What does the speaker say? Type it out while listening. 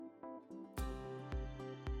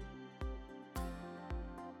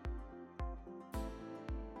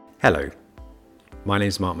Hello, my name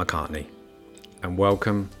is Mark McCartney and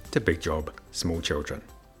welcome to Big Job, Small Children.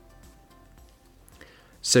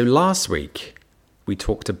 So last week we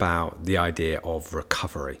talked about the idea of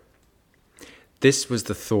recovery. This was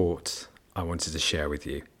the thought I wanted to share with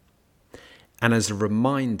you. And as a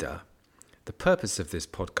reminder, the purpose of this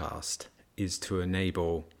podcast is to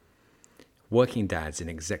enable working dads in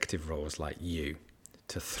executive roles like you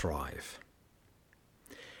to thrive.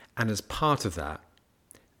 And as part of that,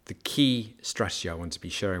 the key strategy I want to be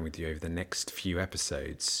sharing with you over the next few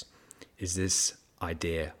episodes is this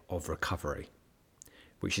idea of recovery,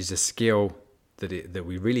 which is a skill that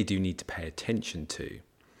we really do need to pay attention to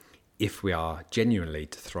if we are genuinely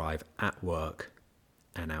to thrive at work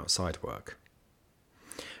and outside work.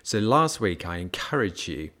 So last week I encouraged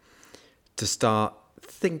you to start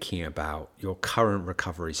thinking about your current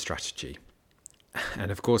recovery strategy.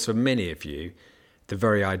 And of course, for many of you, the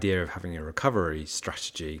very idea of having a recovery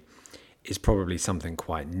strategy is probably something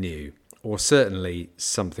quite new, or certainly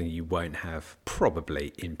something you won't have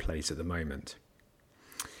probably in place at the moment.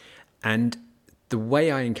 And the way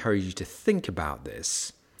I encourage you to think about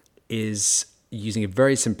this is using a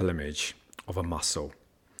very simple image of a muscle.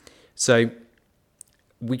 So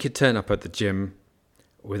we could turn up at the gym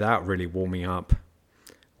without really warming up,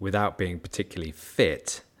 without being particularly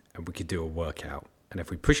fit, and we could do a workout. And if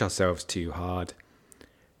we push ourselves too hard,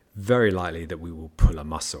 very likely that we will pull a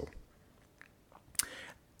muscle.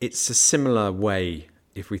 It's a similar way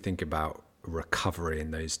if we think about recovery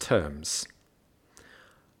in those terms.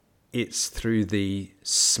 It's through the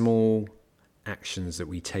small actions that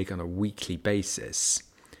we take on a weekly basis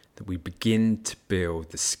that we begin to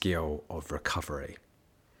build the skill of recovery.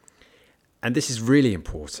 And this is really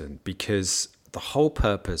important because the whole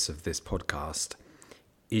purpose of this podcast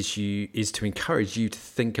is to encourage you to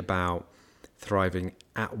think about thriving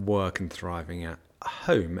at work and thriving at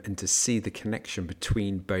home, and to see the connection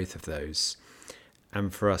between both of those,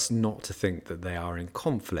 and for us not to think that they are in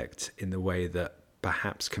conflict in the way that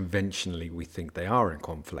perhaps conventionally we think they are in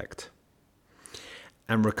conflict.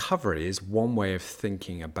 And recovery is one way of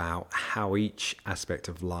thinking about how each aspect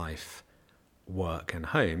of life, work and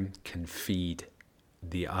home, can feed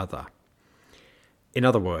the other. In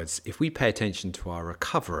other words, if we pay attention to our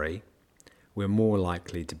recovery, we're more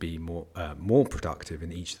likely to be more productive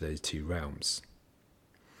in each of those two realms.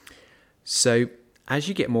 So as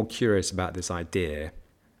you get more curious about this idea,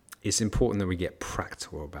 it's important that we get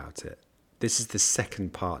practical about it. This is the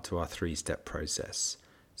second part to our 3-step process.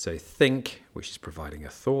 So think, which is providing a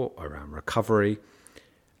thought around recovery;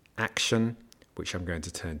 action, which I'm going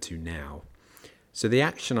to turn to now. So the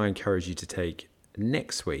action I encourage you to take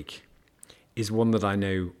next week is one that I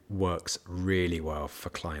know works really well for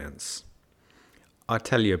clients. I'll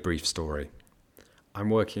tell you a brief story. I'm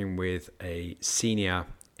working with a senior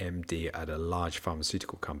MD at a large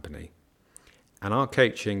pharmaceutical company, and our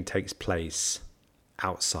coaching takes place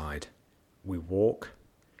outside. We walk,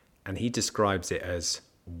 and he describes it as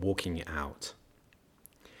walking it out.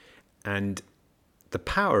 And the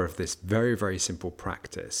power of this very, very simple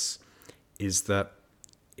practice is that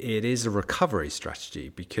it is a recovery strategy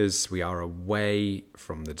because we are away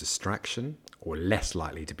from the distraction, or less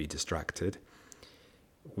likely to be distracted.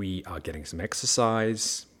 We are getting some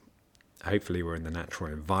exercise. Hopefully we're in the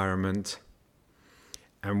natural environment.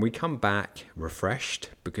 And we come back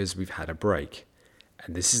refreshed because we've had a break.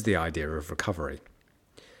 And this is the idea of recovery.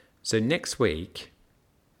 So next week,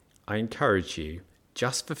 I encourage you,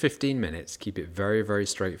 just for 15 minutes, keep it very, very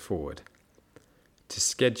straightforward, to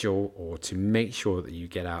schedule or to make sure that you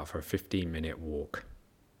get out for a 15-minute walk.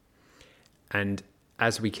 And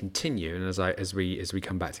as we continue, and as we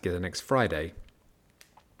come back together next Friday,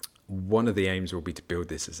 one of the aims will be to build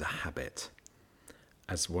this as a habit,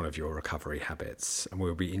 as one of your recovery habits, and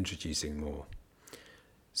we'll be introducing more.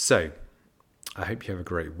 So I hope you have a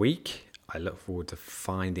great week. I look forward to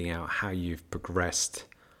finding out how you've progressed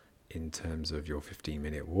in terms of your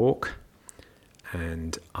 15-minute walk,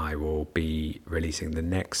 and I will be releasing the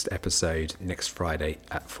next episode next Friday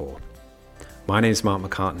at 4. My name is Mark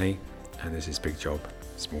McCartney, and this is Big Job,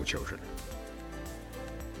 Small Children.